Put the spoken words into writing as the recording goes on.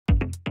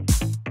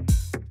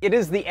It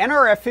is the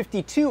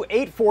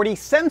nRF52840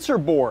 sensor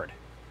board.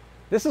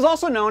 This is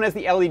also known as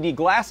the LED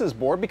glasses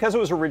board because it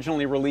was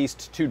originally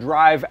released to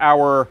drive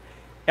our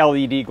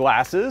LED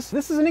glasses.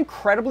 This is an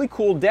incredibly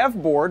cool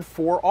dev board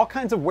for all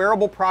kinds of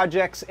wearable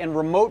projects and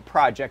remote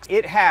projects.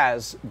 It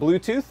has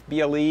Bluetooth,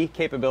 BLE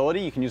capability.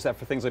 You can use that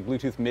for things like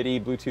Bluetooth MIDI,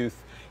 Bluetooth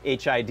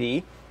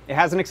HID. It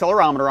has an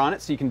accelerometer on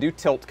it, so you can do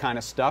tilt kind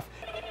of stuff.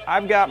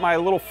 I've got my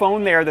little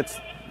phone there that's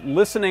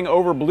listening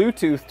over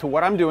Bluetooth to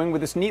what I'm doing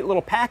with this neat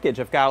little package.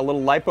 I've got a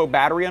little LiPo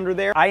battery under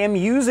there. I am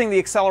using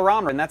the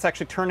accelerometer, and that's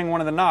actually turning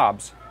one of the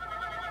knobs.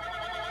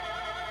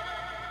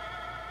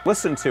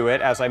 Listen to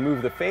it as I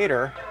move the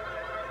fader.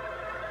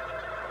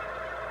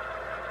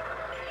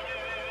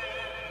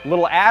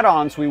 Little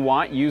add-ons we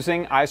want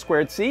using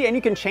I2C, and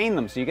you can chain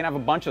them so you can have a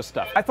bunch of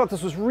stuff. I thought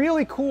this was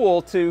really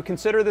cool to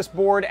consider this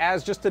board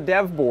as just a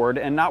dev board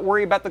and not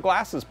worry about the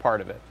glasses part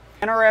of it.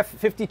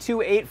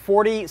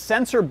 nRF52840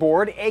 sensor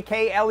board,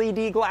 a.k.a.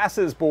 LED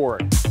glasses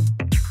board.